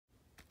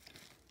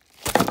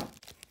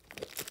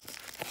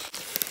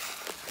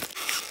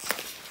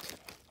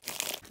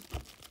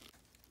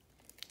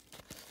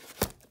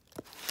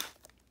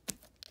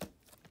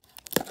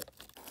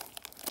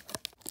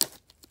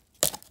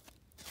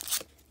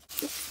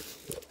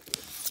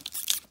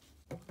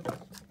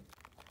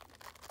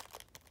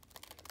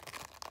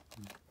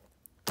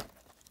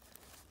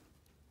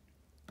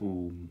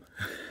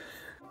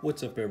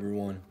What's up,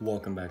 everyone?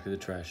 Welcome back to the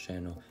Trash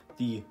Channel,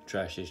 the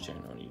trashiest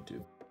channel on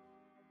YouTube.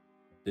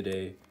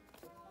 Today,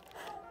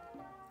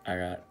 I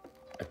got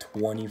a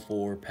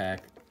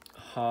 24-pack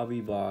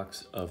hobby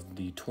box of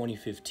the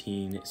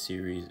 2015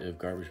 series of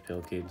Garbage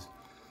Pail Kids.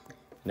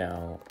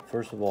 Now,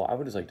 first of all, I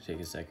would just like to take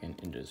a second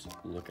and just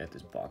look at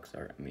this box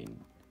art. I mean,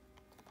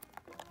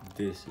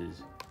 this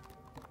is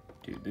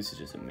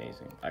just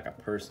amazing. Like,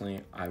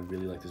 I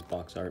really like this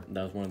box art.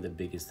 That was one of the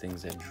biggest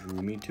things that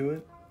drew me to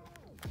it.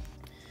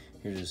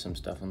 Here's just some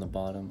stuff on the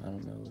bottom. I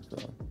don't know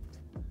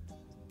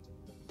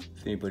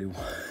if anybody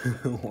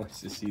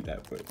wants to see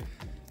that, but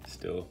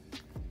still,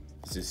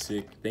 this is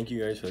sick. Thank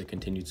you guys for the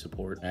continued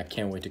support, and I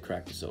can't wait to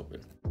crack this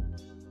open.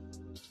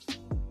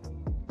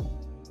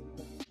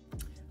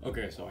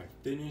 Okay, so I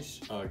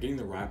finished getting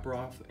the wrapper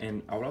off,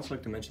 and I would also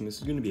like to mention this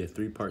is going to be a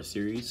 3-part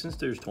series. Since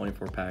there's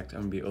 24 packs,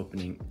 I'm going to be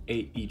opening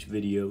 8 each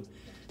video.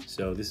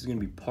 So this is going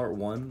to be part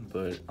 1,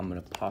 but I'm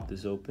going to pop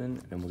this open,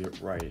 and we'll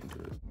get right into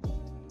it.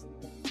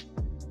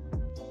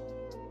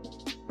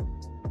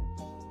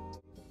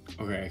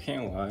 Okay, I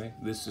can't lie,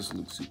 this just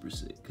looks super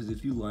sick, because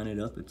if you line it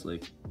up, it's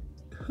like,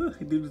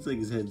 dude, it's like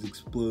his head's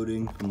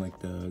exploding from like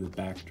the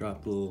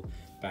backdrop, little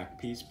back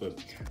piece. But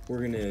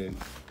we're gonna,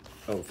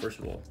 first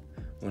of all,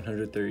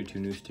 132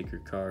 new sticker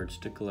cards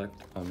to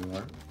collect on new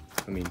art.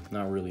 I mean,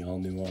 not really all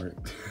new art.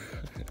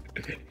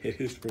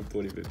 It is from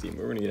 2015,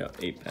 but we're gonna get out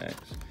 8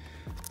 packs.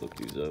 Look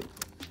these up.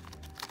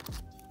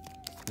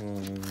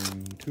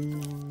 1,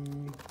 2,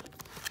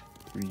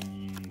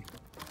 3,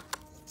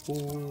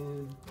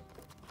 4,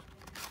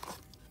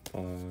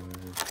 5,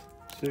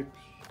 6,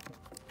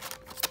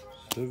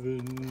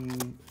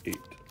 7, 8.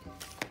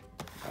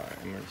 Alright,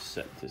 I'm gonna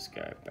set this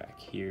guy back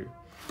here.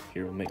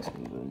 Here, we'll make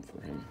some room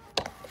for him.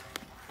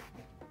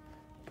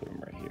 Put him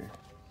right here.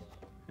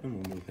 And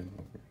we'll move him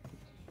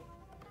over.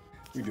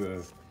 We do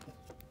have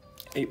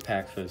 8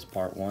 packs for this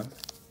part 1.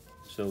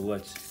 So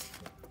let's,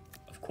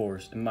 of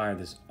course, admire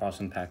this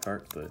awesome pack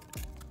art, but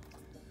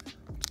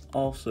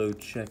also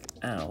check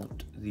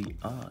out the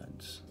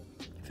odds.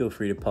 Feel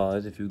free to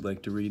pause if you'd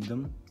like to read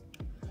them.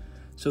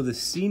 So the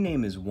C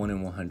name is 1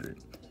 in 100.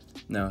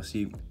 Now,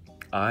 C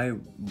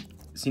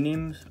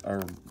names are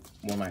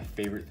one of my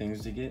favorite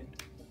things to get,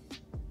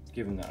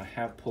 given that I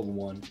have pulled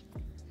one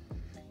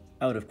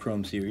out of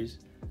Chrome Series,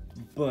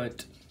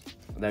 but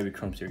that'd be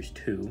Chrome Series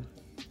 2.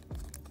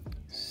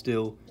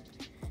 Still,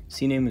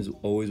 C name is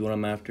always what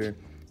I'm after,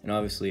 and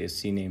obviously a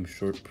C name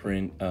short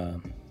print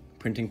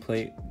printing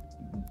plate,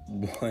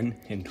 1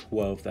 in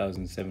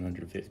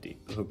 12,750.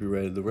 I hope you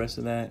read the rest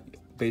of that.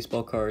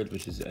 Baseball cards,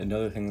 which is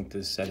another thing that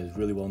this set is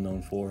really well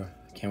known for.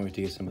 Can't wait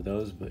to get some of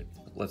those, but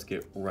let's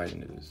get right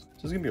into this. So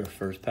this is gonna be our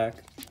first pack.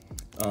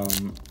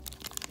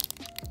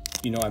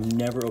 You know, I've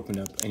never opened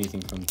up anything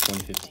from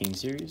 2015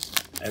 series.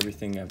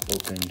 Everything I've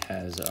opened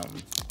has,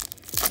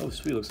 oh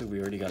sweet, looks like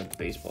we already got a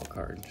baseball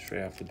card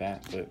straight off the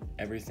bat, but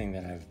everything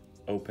that I've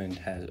opened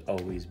has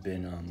always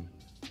been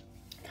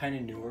kind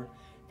of newer,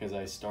 because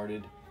I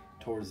started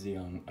towards the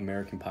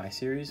American Pie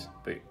series,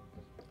 but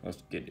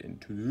let's get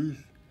into this.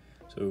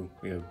 So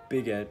we have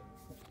Big Ed,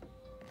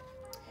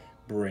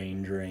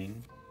 Brain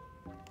Drain,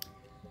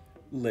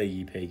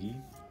 Leggy Peggy,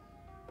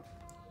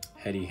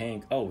 Hetty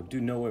Hank. Oh,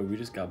 dude, no way. We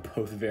just got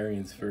both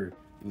variants for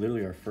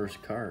literally our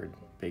first card.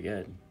 Big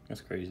Ed.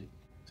 That's crazy.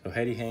 So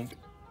Hetty Hank,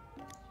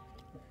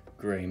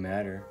 Gray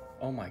Matter.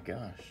 Oh my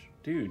gosh.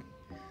 Dude,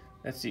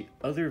 that's the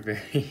other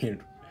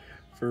variant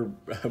for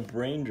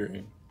Brain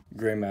Drain.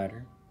 Gray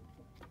Matter,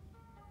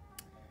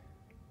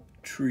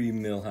 Tree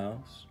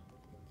Millhouse,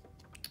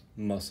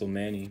 Muscle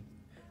Manny.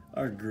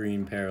 Our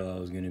green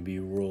parallel is going to be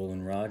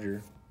Rollin'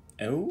 Roger.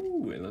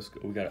 Oh, let's go.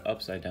 We got an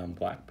upside down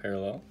black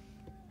parallel.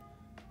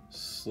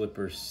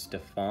 Slipper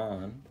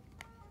Stefan.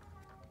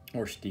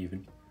 Or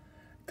Steven.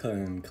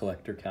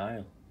 Collector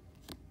Kyle.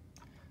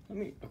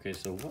 Okay,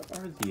 so what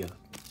are the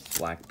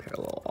black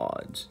parallel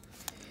odds?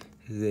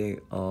 They're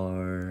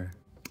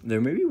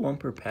maybe 1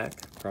 per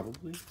pack,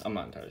 probably. I'm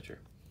not entirely sure.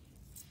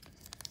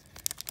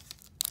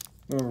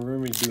 We're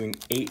going to be doing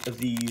 8 of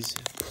these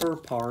per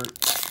part.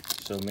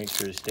 So make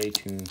sure to stay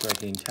tuned throughout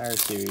the entire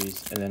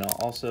series. And then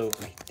I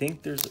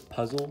think there's a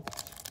puzzle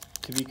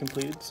to be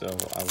completed, so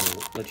I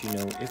will let you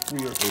know if we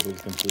are able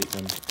to complete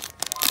them.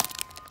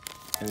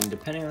 And then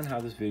depending on how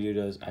this video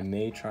does, I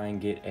may try and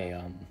get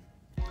a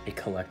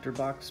collector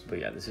box. But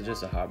yeah, this is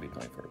just a hobby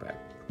 24 pack.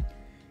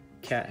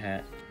 Cat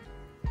Hat,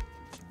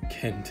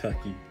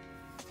 Kentucky,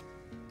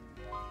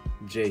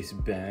 Jace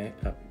Bang.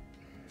 Oh,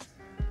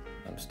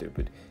 I'm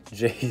stupid.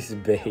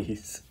 Jace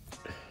Base.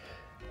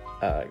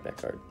 I like that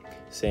card.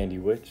 Sandy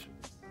Witch,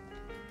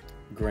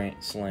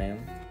 Grant Slam,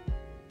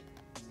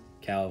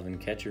 Calvin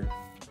Catcher,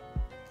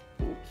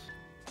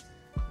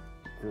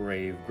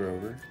 Grave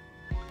Grover,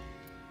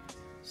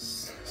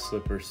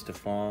 Slipper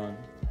Stefan,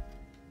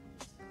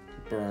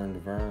 Burned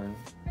Vern,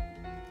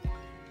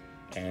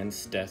 and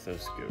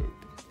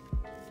Stethoscope.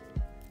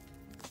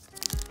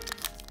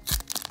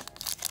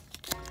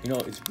 You know,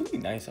 it's really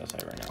nice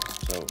outside right now,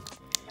 so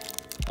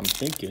I'm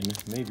thinking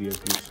maybe I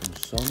could get some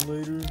sun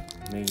later.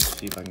 Maybe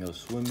see if I can go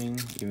swimming,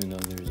 even though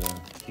there's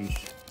a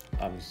huge,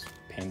 obvious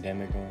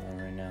pandemic going on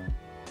right now.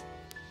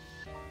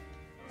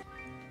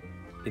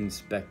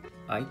 Insect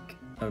Ike.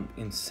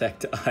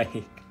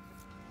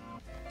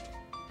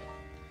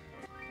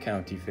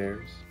 County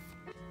fairs.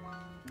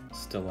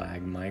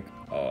 Stalagmite.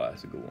 Oh,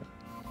 that's a good one.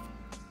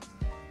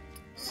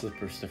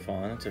 Slipper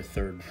Stefan. That's our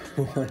third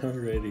one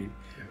already.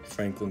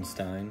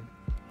 Frankenstein.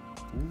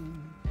 Ooh.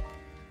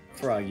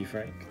 Froggy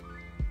Frank.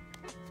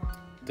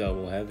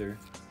 Double Heather.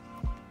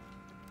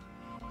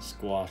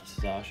 Squashed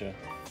Sasha.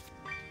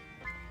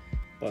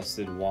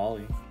 Busted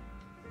Wally.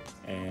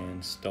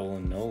 And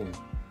Stolen Nolan.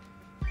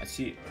 I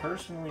see,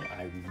 personally,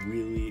 I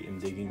really am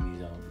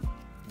digging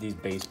these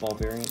baseball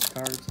variant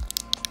cards.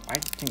 I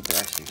think they're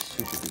actually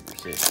super duper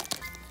sick.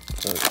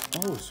 But,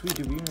 oh sweet,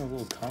 dude, we even have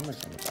little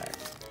comics on the back.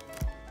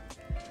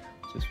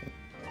 What's this one?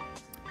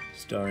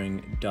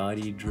 Starring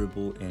Dottie,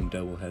 Dribble, and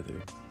Double Heather.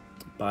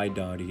 Bye,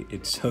 Dottie.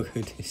 It's so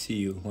good to see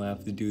you. We'll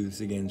have to do this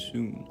again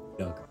soon.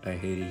 Duck, I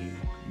hate it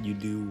here. You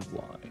do?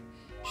 Why?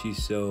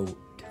 She's so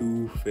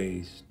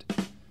two-faced.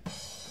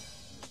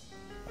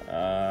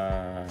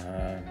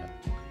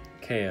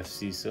 KF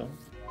Cecil.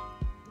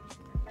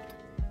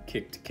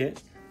 Kicked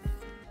Kit.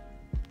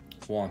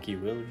 Wonky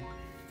Willie.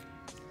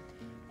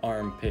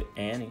 Armpit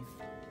Annie.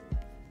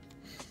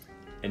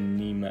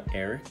 Anema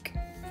Eric.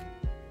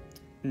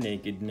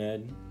 Naked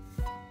Ned.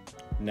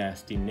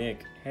 Nasty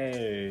Nick.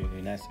 Hey,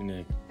 Nasty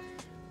Nick.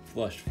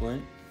 Flush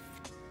Flint.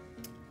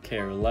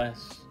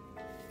 Careless.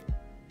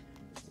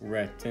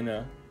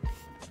 Retina.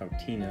 Oh,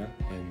 Tina.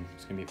 And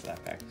it's gonna be a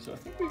flat pack. So I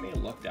think we may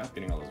have lucked out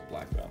getting all those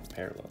black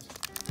parallels.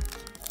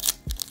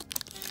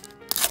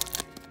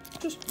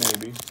 Just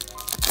maybe.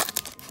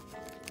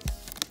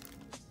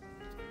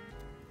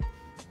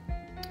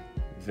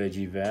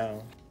 Veggie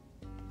Val.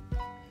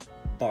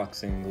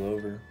 Boxing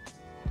Glover.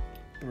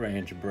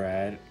 Branch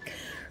Brad.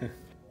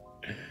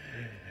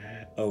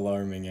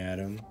 Alarming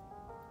Adam.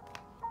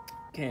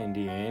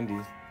 Candy Andy.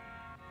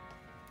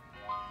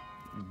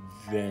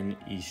 Ven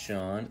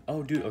Ishan.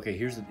 Oh, dude. Okay,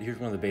 here's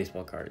one of the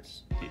baseball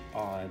cards. The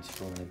odds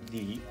for one of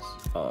these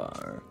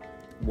are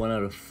 1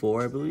 out of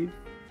 4, I believe.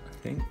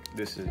 I think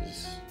this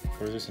is,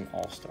 or is this an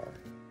all-star?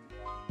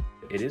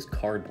 It is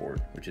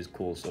cardboard, which is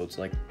cool. So it's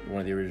like one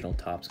of the original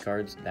Topps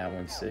cards. That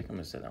one's sick. I'm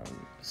gonna set that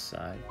one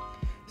aside.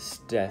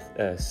 Seth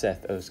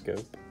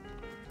Oscope.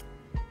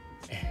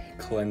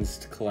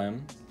 Cleansed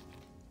Clem.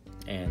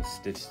 And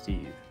Stitch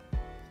Steve.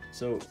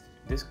 So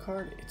this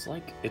card, it's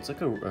like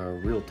a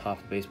real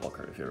Topps baseball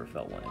card if you ever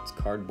felt one. It's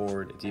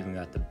cardboard. It's even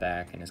got the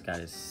back and it's got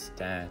his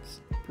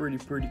stats. Pretty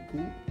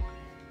cool.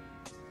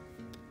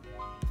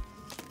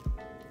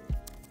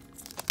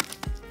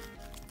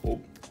 Oh,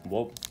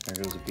 whoa! There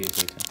goes a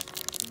PSA 10.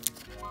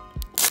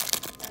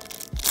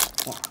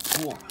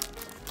 Whoa.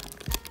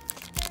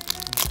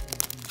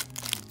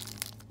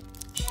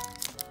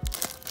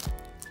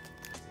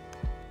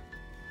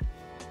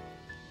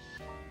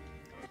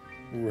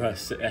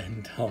 Russ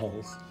and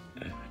Dolls.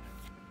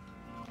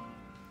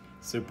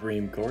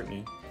 Supreme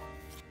Courtney.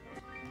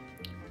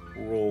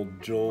 Rolled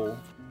Joel.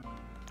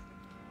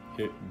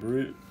 Hit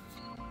Brute.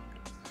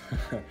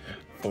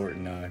 Fort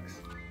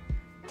Knox.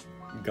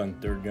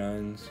 Gunther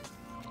Guns.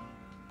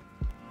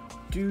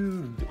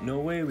 Dude, no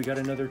way, we got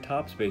another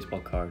Topps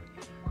baseball card.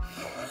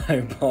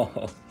 Fly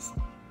balls.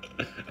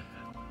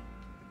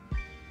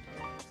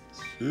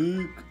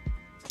 Sick.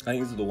 I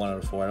think this is the 1 out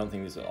of 4. I don't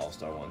think these are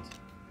all-star ones.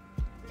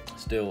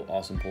 Still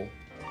awesome pull.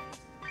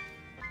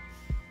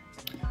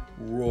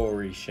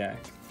 Rory Shack.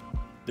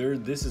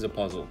 This is a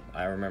puzzle.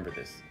 I remember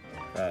this.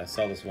 I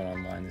saw this one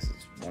online. This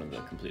is one of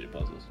the completed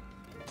puzzles.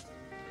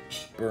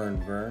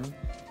 Burn Vern.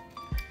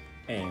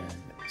 And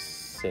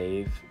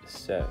Save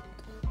Set.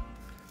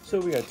 So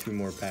we got 2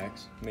 more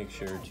packs. Make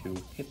sure to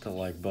hit the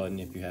like button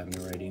if you haven't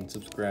already, and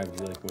subscribe if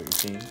you like what you're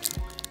seeing.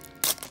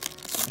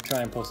 I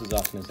try and post as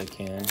often as I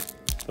can,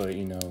 but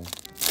you know,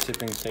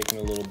 shipping's taking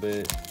a little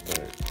bit,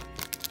 but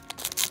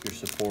your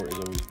support is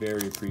always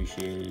very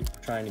appreciated.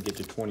 We're trying to get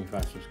to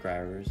 25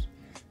 subscribers,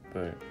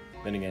 but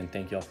then again,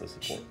 thank y'all for the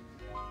support.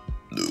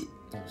 Oh,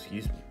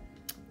 excuse me.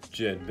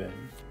 Jed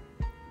Ben.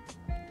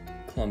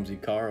 Clumsy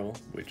Carl,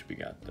 which we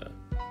got the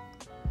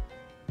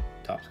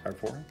Topps card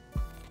for him.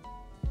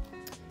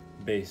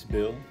 Base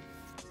Bill.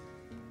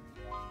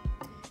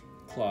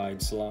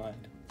 Clyde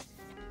Slide.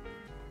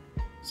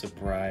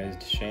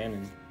 Surprised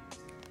Shannon.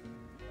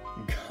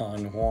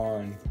 Gone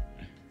Juan.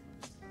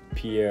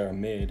 Pierre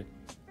Mid.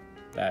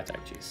 That's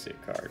actually a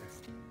sick card.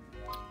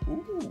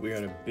 Ooh, we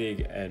got a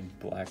big Ed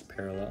Black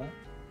parallel.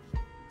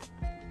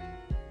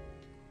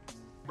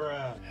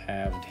 Bruh.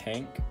 Halved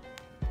Hank.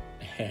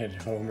 And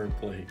Homer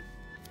Plate.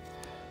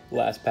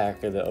 Last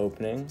pack of the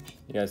opening.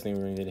 You guys think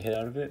we're gonna get a hit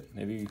out of it?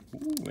 Maybe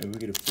we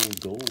get a Fool's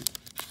Gold.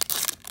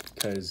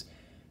 Because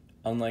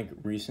unlike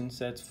recent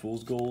sets,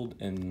 Fool's Gold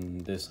in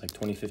this like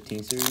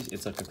 2015 series,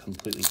 it's like a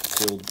completely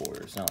filled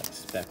border. It's not like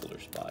speckled or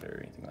spotted or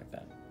anything like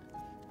that.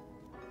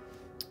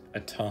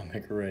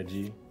 Atomic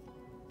Reggie.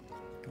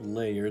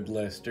 Layered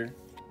Lester.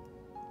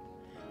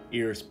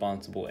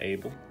 Irresponsible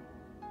Abel,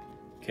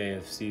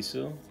 KF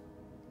Cecil,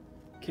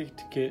 Kick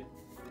to Kit,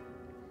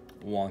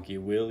 Wonky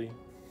Willie,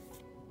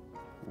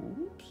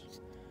 whoops,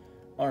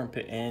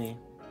 Armpit Annie,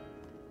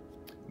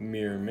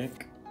 Mirror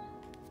Mick,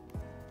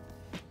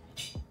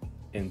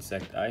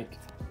 Insect Ike,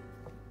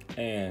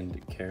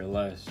 and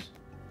Careless.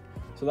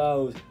 So that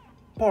was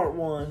part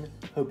 1.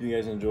 Hope you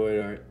guys enjoyed.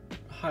 Our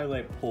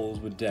highlight pulls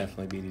would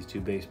definitely be these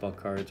 2 baseball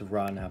cards,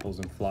 Rotten Apples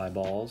and Fly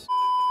Balls.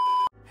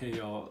 Hey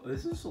y'all,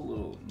 this is a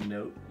little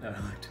note that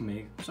I'd like to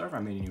make. Sorry if I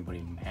made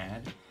anybody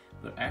mad,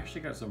 but I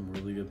actually got some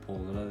really good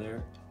pulls out of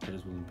there. I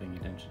just wasn't paying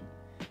attention.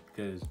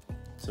 Because,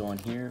 so on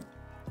here,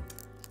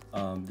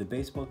 the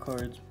baseball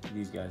cards,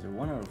 these guys are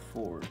 1 out of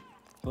 4,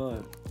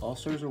 but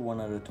All-Stars are 1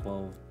 out of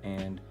 12,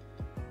 and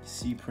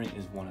C-Print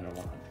is 1 out of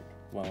 100.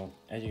 Well,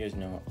 as you guys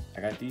know,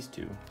 I got these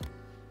 2.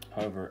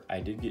 However,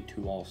 I did get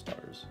 2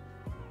 All-Stars.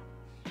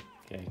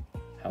 Okay.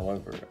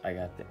 However, I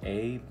got the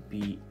A,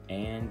 B,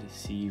 and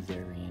C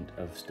variant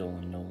of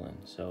Stolen Nolan.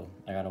 So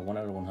I got a 1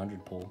 out of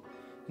 100 pull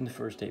in the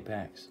first 8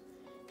 packs.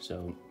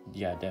 So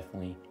yeah,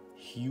 definitely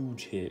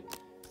huge hit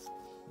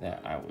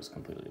that I was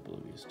completely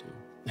oblivious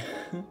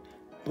to.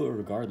 But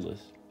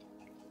regardless,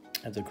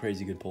 that's a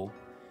crazy good pull.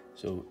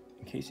 So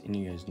in case any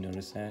of you guys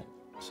noticed that,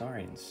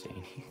 sorry I didn't say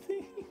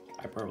anything.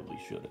 I probably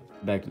should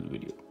have. Back to the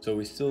video. So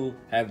we still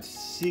have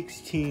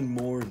 16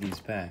 more of these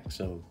packs.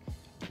 So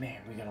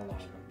man, we got a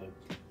lot of them.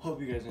 But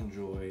hope you guys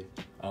enjoyed.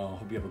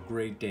 Hope you have a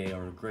great day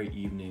or a great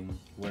evening,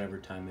 whatever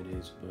time it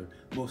is. But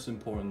most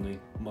importantly,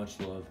 much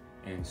love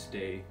and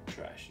stay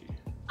trashy.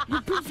 You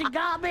piece of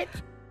garbage!